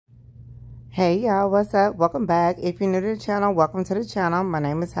Hey y'all, what's up? Welcome back. If you're new to the channel, welcome to the channel. My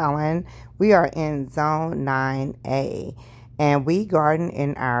name is Helen. We are in Zone 9A and we garden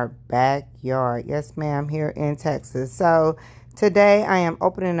in our backyard. Yes, ma'am, here in Texas. So today I am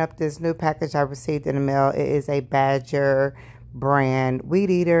opening up this new package I received in the mail. It is a BADGER brand weed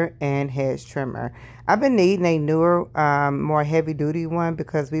eater and hedge trimmer. I've been needing a newer, more heavy duty one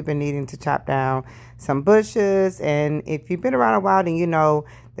because we've been needing to chop down some bushes. And if you've been around a while, then you know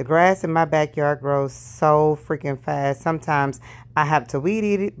the grass in my backyard grows so freaking fast. Sometimes I have to weed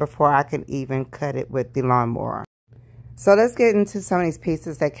eat it before I can even cut it with the lawnmower. So let's get into some of these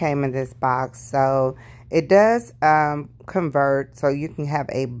pieces that came in this box. So it does convert, so you can have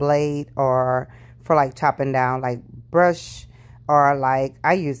a blade or for like chopping down like brush, or like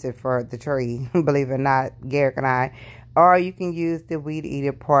I use it for the tree, believe it or not, Garrick and I. Or you can use the weed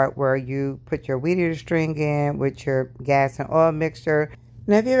eater part where you put your weed eater string in with your gas and oil mixture.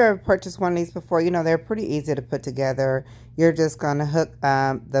 Now, if you've ever purchased one of these before, you know they're pretty easy to put together. You're just going to hook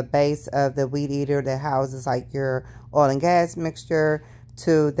the base of the weed eater that houses like your oil and gas mixture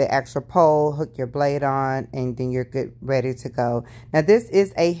to the actual pole, hook your blade on, and then you're good, ready to go. Now, this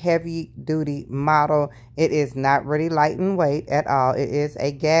is a heavy duty model. It is not really light in weight at all. It is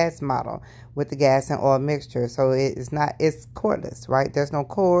a gas model with the gas and oil mixture. So it's cordless, right? There's no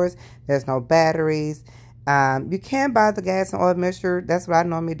cords, there's no batteries. You can buy the gas and oil mixture. That's what I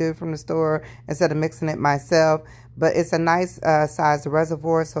normally do from the store instead of mixing it myself. But it's a nice size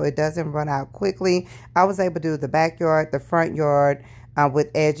reservoir, so it doesn't run out quickly. I was able to do the backyard, the front yard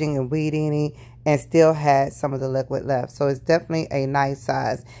with edging and weed eating, and still had some of the liquid left. So it's definitely a nice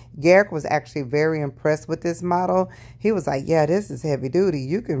size. Garrick was actually very impressed with this model. He was like, yeah, this is heavy duty.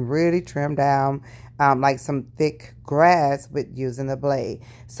 You can really trim down like some thick grass with using the blade.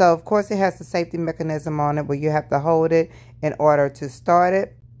 So of course it has the safety mechanism on it where you have to hold it in order to start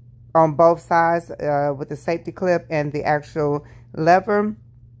it on both sides with the safety clip and the actual lever.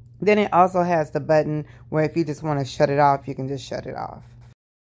 Then it also has the button where if you just want to shut it off, you can just shut it off.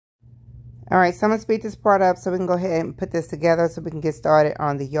 All right, so I'm going to speed this part up so we can go ahead and put this together so we can get started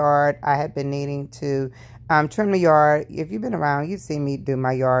on the yard. I have been needing to trim the yard. If you've been around, you've seen me do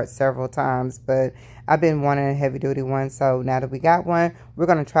my yard several times, but I've been wanting a heavy duty one. So now that we got one, we're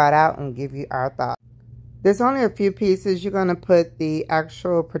going to try it out and give you our thoughts. There's only a few pieces. You're going to put the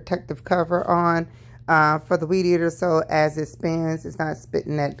actual protective cover on for the weed eater, so as it spins, it's not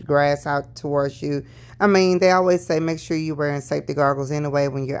spitting that grass out towards you. I mean, they always say make sure you're wearing safety goggles anyway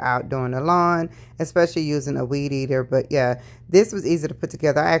when you're out doing the lawn, especially using a weed eater. But yeah, this was easy to put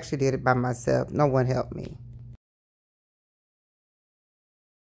together. I actually did it by myself. No one helped me.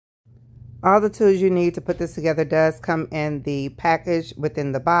 All the tools you need to put this together does come in the package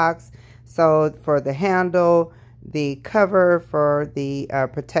within the box. So for the handle, the cover for the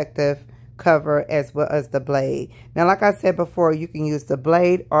protective cover, as well as the blade. Now, like I said before, you can use the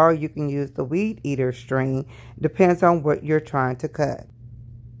blade or you can use the weed eater string. Depends on what you're trying to cut.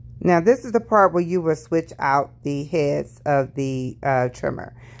 Now, this is the part where you will switch out the heads of the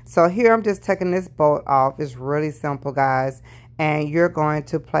trimmer. So here I'm just taking this bolt off. It's really simple, guys. And you're going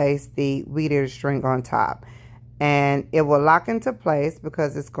to place the weed eater string on top. And it will lock into place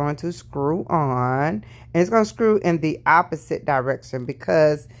because it's going to screw on. And it's going to screw in the opposite direction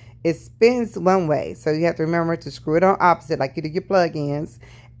because it spins one way. So you have to remember to screw it on opposite like you do your plug-ins,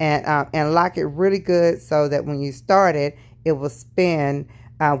 and lock it really good so that when you start it, it will spin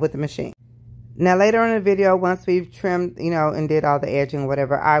with the machine. Now later in the video, once we've trimmed, you know, and did all the edging or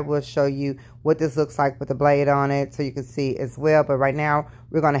whatever, I will show you what this looks like with the blade on it so you can see as well. But right now,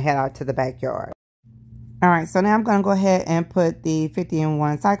 we're going to head out to the backyard. All right, so now I'm going to go ahead and put the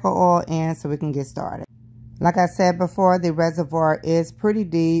 50-in-1 cycle oil in so we can get started. Like I said before, the reservoir is pretty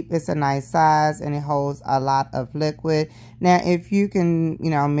deep. It's a nice size and it holds a lot of liquid. Now, if you can,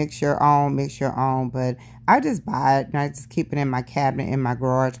 you know, mix your own, but I just buy it and I just keep it in my cabinet in my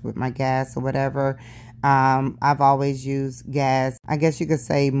garage with my gas or whatever. I've always used gas, I guess you could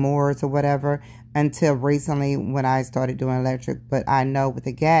say Moors or whatever, until recently when I started doing electric. But I know with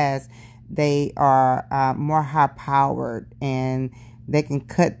the gas, they are more high powered and they can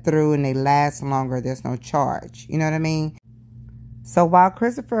cut through and they last longer. There's no charge. You know what I mean? So while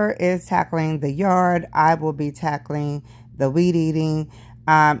Christopher is tackling the yard, I will be tackling the weed eating.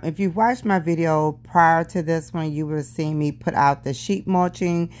 If you've watched my video prior to this one, you would have seen me put out the sheep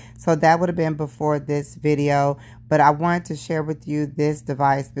mulching. So that would have been before this video. But I wanted to share with you this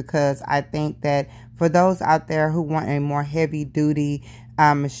device because I think that for those out there who want a more heavy duty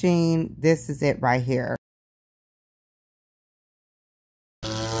machine, this is it right here.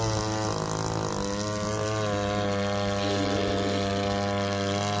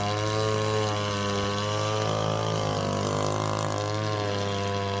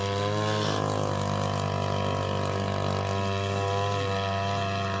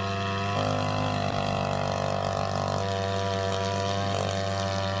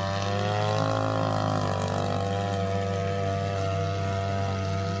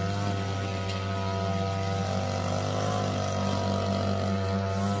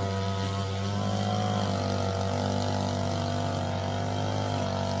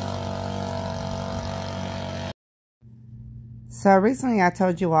 So recently I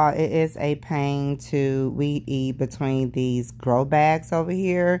told you all it is a pain to weed eat between these grow bags over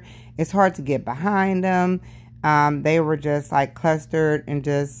here. It's hard to get behind them. They were just like clustered and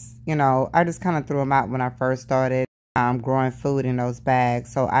just, you know, I just kind of threw them out when I first started growing food in those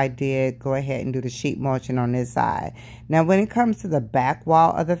bags. So I did go ahead and do the sheet mulching on this side. Now when it comes to the back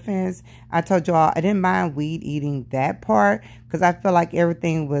wall of the fence, I told you all I didn't mind weed eating that part because I feel like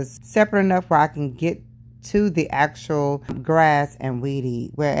everything was separate enough where I can get to the actual grass and weed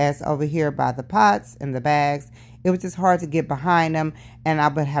eat. Whereas over here by the pots and the bags, it was just hard to get behind them and I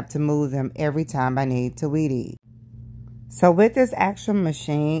would have to move them every time I need to weed eat. So with this actual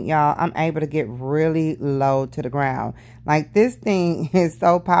machine, y'all, I'm able to get really low to the ground. Like this thing is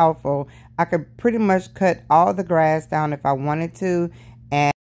so powerful. I could pretty much cut all the grass down if I wanted to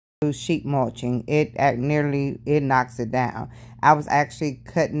and do sheet mulching. It knocks it down. I was actually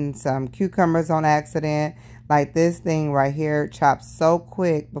cutting some cucumbers on accident. Like this thing right here chopped so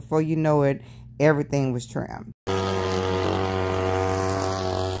quick, before you know it, everything was trimmed.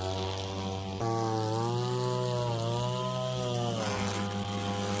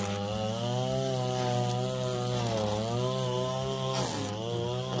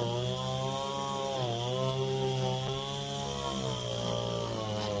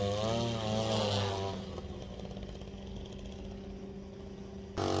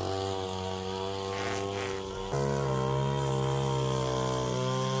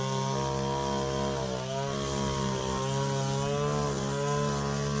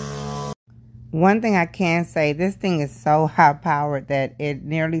 One thing I can say, this thing is so high powered that it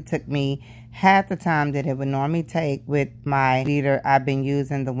nearly took me half the time that it would normally take with my weeder I've been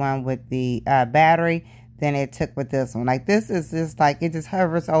using, the one with the battery, than it took with this one. Like this is just like, it just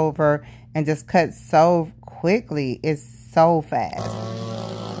hovers over and just cuts so quickly. It's so fast.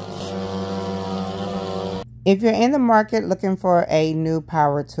 If you're in the market looking for a new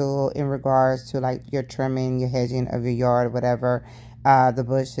power tool in regards to like your trimming, your hedging of your yard, whatever, the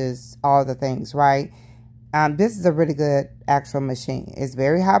bushes, all the things, right? This is a really good actual machine. It's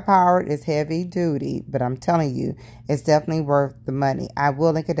very high powered, it's heavy duty, but I'm telling you, it's definitely worth the money. I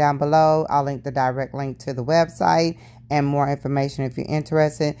will link it down below. I'll link the direct link to the website and more information if you're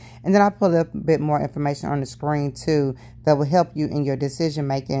interested. And then I'll put a bit more information on the screen too that will help you in your decision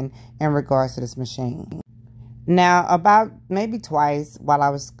making in regards to this machine. Now, about maybe twice while I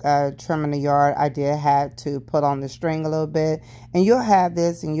was trimming the yard, I did have to put on the string a little bit. And you'll have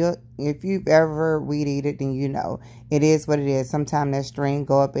this, and if you've ever weed eated, then you know it is what it is. Sometimes that string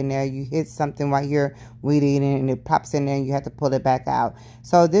go up in there, you hit something while you're weed eating, and it pops in there, and you have to pull it back out.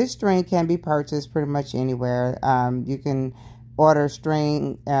 So this string can be purchased pretty much anywhere. You can order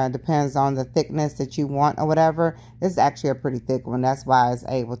string, depends on the thickness that you want or whatever. This is actually a pretty thick one. That's why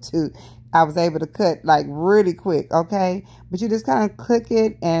I was able to cut like really quick, okay? But you just kind of click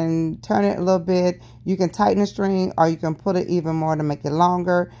it and turn it a little bit. You can tighten the string or you can pull it even more to make it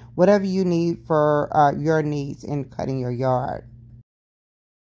longer. Whatever you need for your needs in cutting your yard.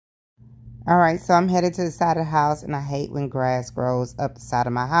 All right, so I'm headed to the side of the house, and I hate when grass grows up the side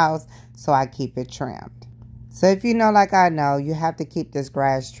of my house, so I keep it trimmed. So if you know, like I know, you have to keep this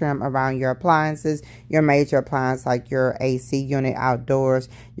grass trim around your appliances, your major appliance like your AC unit outdoors.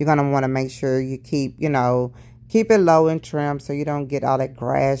 You're going to want to make sure you keep it low and trim so you don't get all that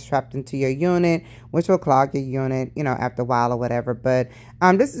grass trapped into your unit, which will clog your unit, after a while or whatever. But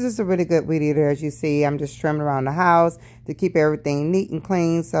this is just a really good weed eater. As you see, I'm just trimming around the house to keep everything neat and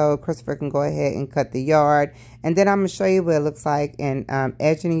clean so Christopher can go ahead and cut the yard. And then I'm going to show you what it looks like in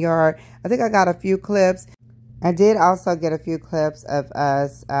edging the yard. I think I got a few clips. I did also get a few clips of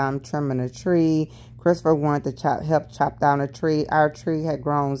us trimming a tree. Christopher wanted to help chop down a tree. Our tree had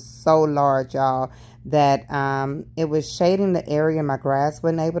grown so large, y'all, that it was shading the area my grass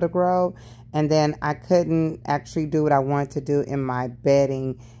wasn't able to grow. And then I couldn't actually do what I wanted to do in my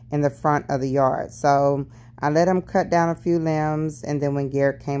bedding in the front of the yard. So I let him cut down a few limbs. And then when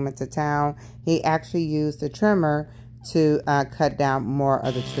Garrett came into town, he actually used the trimmer to cut down more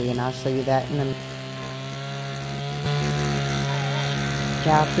of the tree. And I'll show you that in a minute.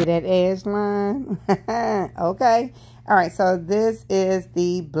 Y'all see that edge line? Okay. All right, so this is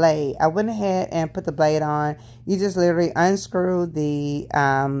the blade. I went ahead and put the blade on. You just literally unscrew the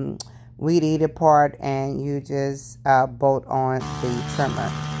weed eater part and you just bolt on the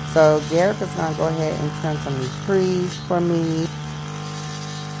trimmer. So Garrett is going to go ahead and trim some of these trees for me.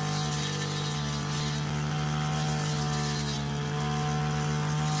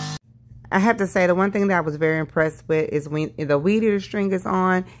 I have to say, the one thing that I was very impressed with is when the weed eater string is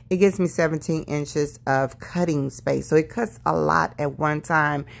on, it gives me 17 inches of cutting space. So it cuts a lot at one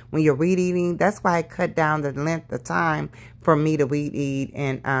time when you're weed eating. That's why I cut down the length of time for me to weed eat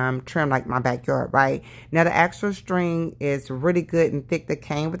and trim like my backyard, right? Now the actual string is really good and thick that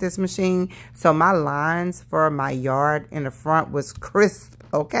came with this machine. So my lines for my yard in the front was crisp,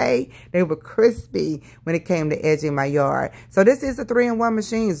 okay? They were crispy when it came to edging my yard. So this is a 3-in-1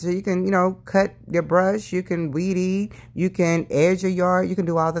 machine. So you can, you know, cut your brush, you can weed eat, you can edge your yard, you can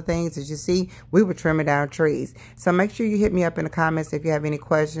do all the things. As you see, we were trimming down trees. So make sure you hit me up in the comments if you have any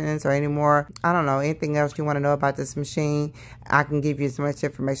questions or any more, I don't know, anything else you want to know about this machine. I can give you as much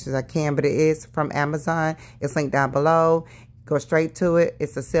information as I can, but it is from Amazon. It's linked down below. Go straight to it.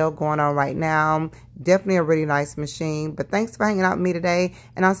 It's a sale going on right now. Definitely a really nice machine. But thanks for hanging out with me today,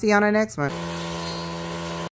 and I'll see you on the next one.